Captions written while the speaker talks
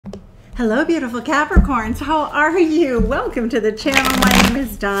Hello, beautiful Capricorns. How are you? Welcome to the channel. My name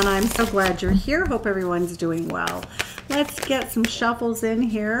is Donna. I'm so glad you're here. Hope everyone's doing well. Let's get some shuffles in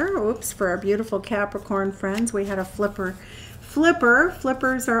here. Oops, for our beautiful Capricorn friends. We had a flipper.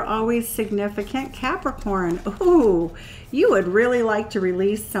 Flippers are always significant. Capricorn, ooh, you would really like to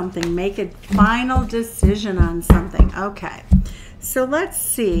release something, make a final decision on something. Okay, so let's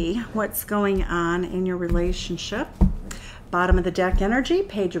see what's going on in your relationship. Bottom of the deck energy,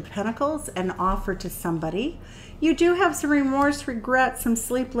 Page of Pentacles, an offer to somebody. You do have some remorse, regret, some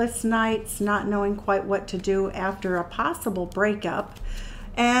sleepless nights, not knowing quite what to do after a possible breakup.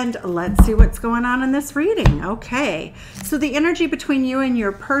 And let's see what's going on in this reading. Okay, so the energy between you and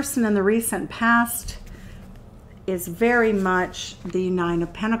your person in the recent past is very much the Nine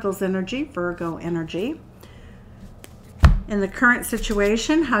of Pentacles energy, Virgo energy. In the current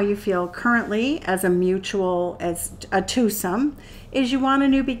situation, how you feel currently as a mutual, as a twosome, is you want a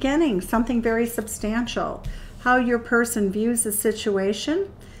new beginning, something very substantial. How your person views the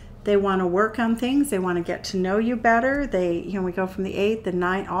situation, they want to work on things, they want to get to know you better. We go from the 8, the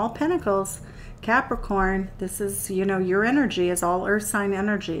 9, all Pentacles, Capricorn. This is, your energy is all earth sign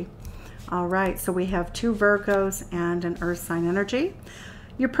energy. All right, so we have 2 Virgos and an earth sign energy.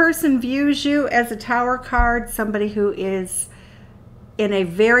 Your person views you as a Tower card, somebody who is in a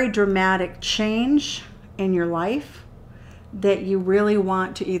very dramatic change in your life, that you really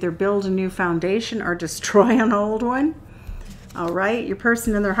want to either build a new foundation or destroy an old one. All right, your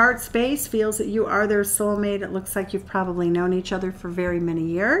person in their heart space feels that you are their soulmate. It looks like you've probably known each other for very many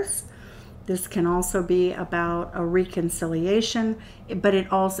years. This can also be about a reconciliation, but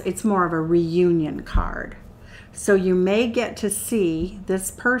it's more of a reunion card. So you may get to see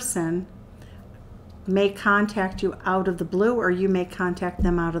this person may contact you out of the blue, or you may contact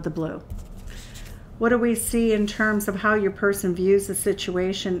them out of the blue. What do we see in terms of how your person views the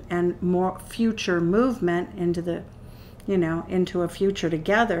situation and more future movement into the, into a future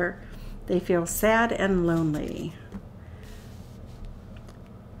together? They feel sad and lonely.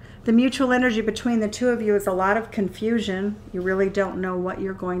 The mutual energy between the two of you is a lot of confusion. You really don't know what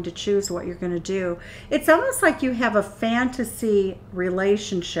you're going to choose, what you're going to do. It's almost like you have a fantasy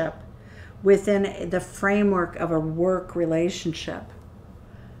relationship within the framework of a work relationship.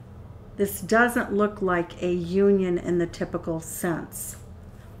 This doesn't look like a union in the typical sense.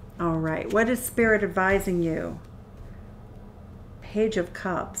 All right, what is Spirit advising you? Page of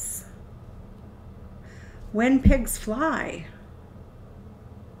Cups. When pigs fly.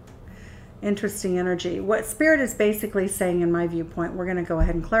 Interesting energy. What Spirit is basically saying, in my viewpoint, we're going to go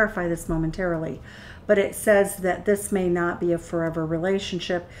ahead and clarify this momentarily, but it says that this may not be a forever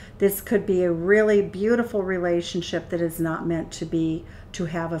relationship. This could be a really beautiful relationship that is not meant to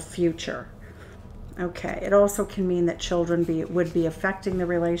have a future. Okay, it also can mean that children would be affecting the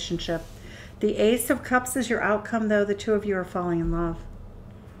relationship. The Ace of Cups is your outcome, though. The two of you are falling in love.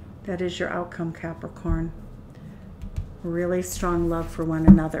 That is your outcome, Capricorn. Really strong love for one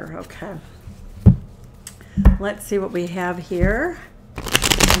another. Okay, let's see what we have here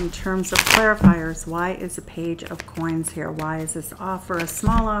in terms of clarifiers. Why is a Page of Coins here? Why is this offer a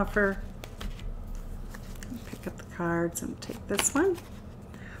small offer? Pick up the cards and take this one.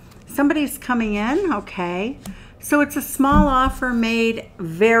 Somebody's coming in. Okay, so it's a small offer made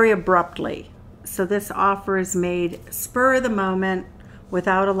very abruptly. So this offer is made spur of the moment,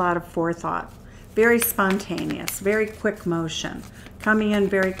 without a lot of forethought. Very spontaneous, very quick motion. Coming in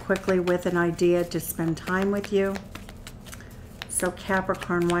very quickly with an idea to spend time with you. So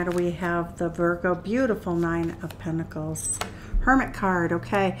Capricorn, why do we have the Virgo? Beautiful 9 of Pentacles. Hermit card,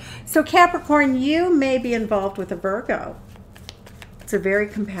 okay. So Capricorn, you may be involved with a Virgo. It's a very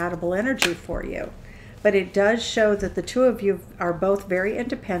compatible energy for you. But it does show that the two of you are both very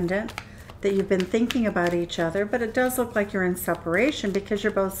independent, that you've been thinking about each other, but it does look like you're in separation because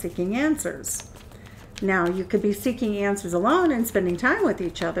you're both seeking answers. Now, you could be seeking answers alone and spending time with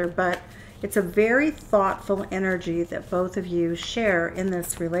each other, but it's a very thoughtful energy that both of you share in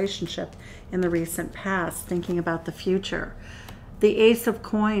this relationship in the recent past, thinking about the future. The Ace of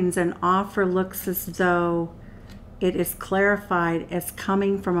Coins, an offer looks as though it is clarified as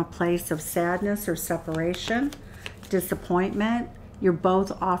coming from a place of sadness or separation, disappointment. You're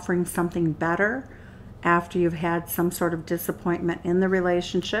both offering something better after you've had some sort of disappointment in the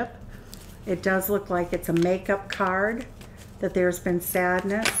relationship. It does look like it's a makeup card, that there's been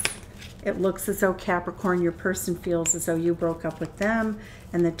sadness. It looks as though, Capricorn, your person feels as though you broke up with them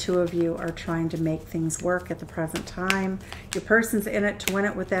and the two of you are trying to make things work at the present time. Your person's in it to win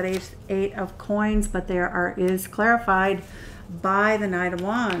it with that 8 of Coins, but there is clarified by the Knight of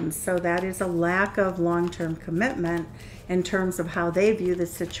Wands. So that is a lack of long-term commitment in terms of how they view the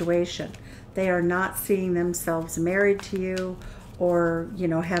situation. They are not seeing themselves married to you or, you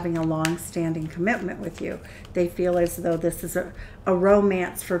know, having a long-standing commitment with you. They feel as though this is a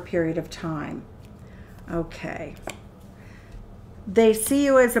romance for a period of time. Okay. They see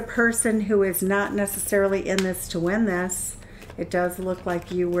you as a person who is not necessarily in this to win this. It does look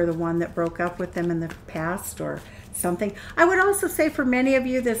like you were the one that broke up with them in the past or something. I would also say for many of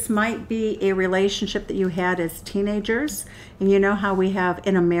you, this might be a relationship that you had as teenagers. And you know how we have,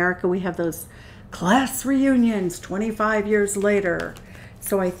 in America, we have those class reunions 25 years later.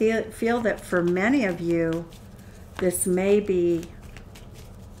 So I feel that for many of you, this may be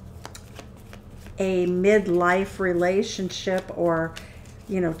a midlife relationship or,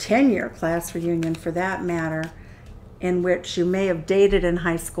 you know, 10-year class reunion for that matter, in which you may have dated in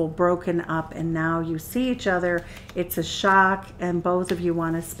high school, broken up, and now you see each other. It's a shock, and both of you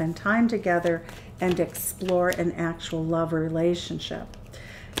want to spend time together and explore an actual love relationship.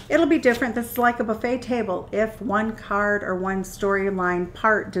 It'll be different. This is like a buffet table. If one card or one storyline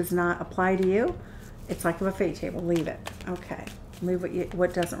part does not apply to you, it's like a buffet table. Leave it. Okay. Leave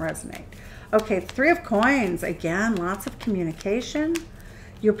what doesn't resonate. Okay, Three of Coins. Again, lots of communication.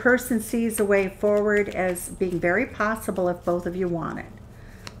 Your person sees a way forward as being very possible if both of you want it.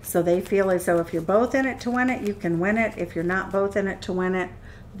 So they feel as though if you're both in it to win it, you can win it. If you're not both in it to win it,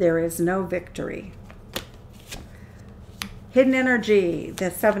 there is no victory. Hidden energy.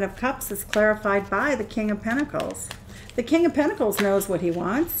 The Seven of Cups is clarified by the King of Pentacles. The King of Pentacles knows what he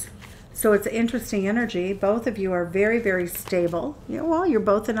wants. So it's interesting energy. Both of you are very, very stable. Well, you're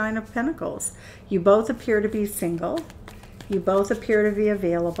both the Nine of Pentacles. You both appear to be single. You both appear to be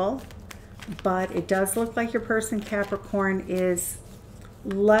available. But it does look like your person, Capricorn, is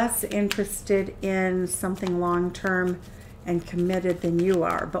less interested in something long-term and committed than you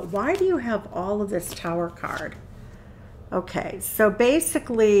are. But why do you have all of this Tower card? Okay, so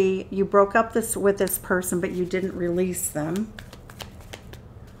basically you broke up with this person, but you didn't release them.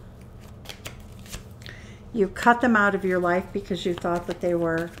 You cut them out of your life because you thought that they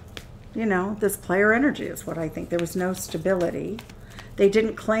were, you know, this player energy is what I think. There was no stability. They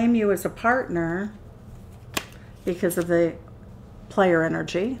didn't claim you as a partner because of the player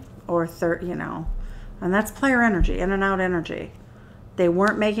energy or you know, and that's player energy, in and out energy. They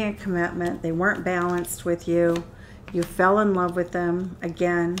weren't making a commitment. They weren't balanced with you. You fell in love with them.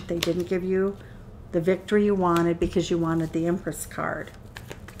 Again, they didn't give you the victory you wanted because you wanted the Empress card.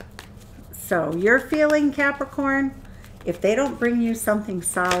 So you're feeling, Capricorn, if they don't bring you something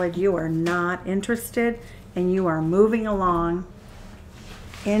solid, you are not interested and you are moving along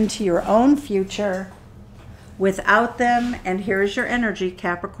into your own future without them. And here's your energy,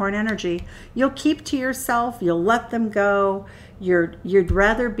 Capricorn energy. You'll keep to yourself. You'll let them go. You'd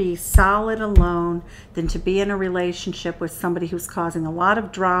rather be solid alone than to be in a relationship with somebody who's causing a lot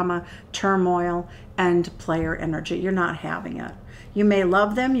of drama, turmoil, and player energy. You're not having it. You may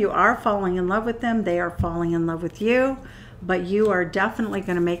love them. You are falling in love with them. They are falling in love with you. But you are definitely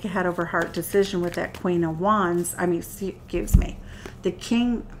going to make a head over heart decision with that Queen of Wands. I mean, excuse me. The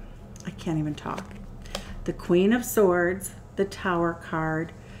King, I can't even talk. The Queen of Swords, the Tower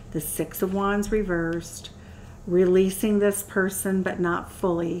card, the Six of Wands reversed, releasing this person but not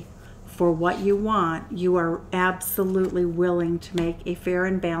fully for what you want. You are absolutely willing to make a fair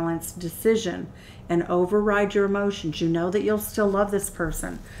and balanced decision and override your emotions. You know that you'll still love this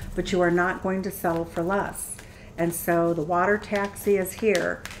person, but you are not going to settle for less. And so the water taxi is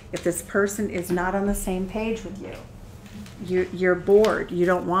here. If this person is not on the same page with you, you're bored, you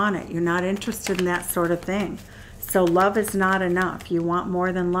don't want it, you're not interested in that sort of thing. So love is not enough. You want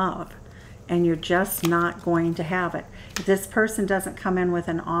more than love, and you're just not going to have it. If this person doesn't come in with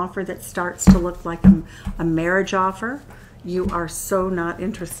an offer that starts to look like a marriage offer, you are so not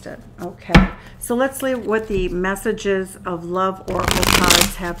interested. Okay, so let's see what the messages of love oracle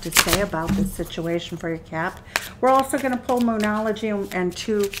cards have to say about this situation for your Cap. We're also going to pull Moonology and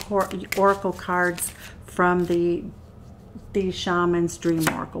two oracle cards from the Shaman's Dream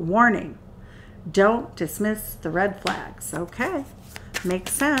Oracle. Warning, don't dismiss the red flags. Okay,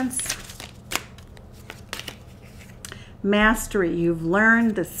 makes sense. Mastery, you've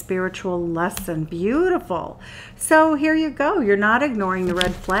learned the spiritual lesson. Beautiful. So here you go. You're not ignoring the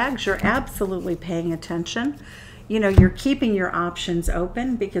red flags. You're absolutely paying attention. You know, you're keeping your options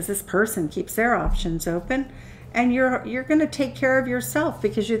open because this person keeps their options open. And you're going to take care of yourself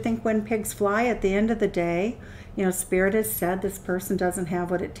because you think when pigs fly, at the end of the day, you know, Spirit has said this person doesn't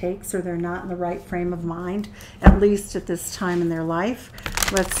have what it takes or they're not in the right frame of mind, at least at this time in their life.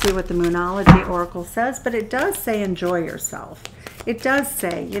 Let's see what the Moonology Oracle says, but it does say enjoy yourself. It does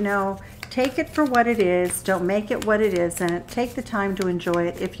say, you know, take it for what it is. Don't make it what it isn't. Take the time to enjoy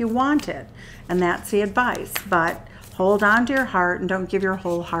it if you want it. And that's the advice. But hold on to your heart and don't give your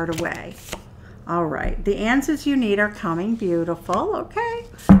whole heart away. All right. The answers you need are coming. Beautiful. Okay.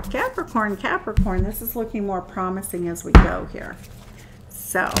 Capricorn, Capricorn. This is looking more promising as we go here.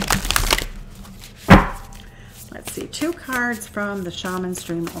 So let's see, 2 cards from the Shaman's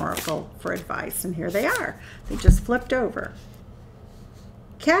Dream Oracle for advice, and here they are. They just flipped over.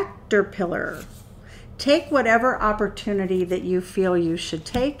 Caterpillar. Take whatever opportunity that you feel you should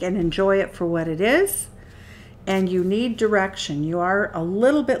take and enjoy it for what it is. And you need direction. You are a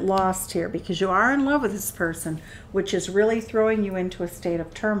little bit lost here because you are in love with this person, which is really throwing you into a state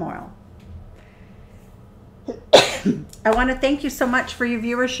of turmoil. I want to thank you so much for your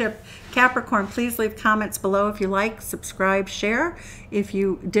viewership, Capricorn. Please leave comments below if you like, subscribe, share if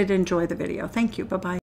you did enjoy the video. Thank you. Bye-bye.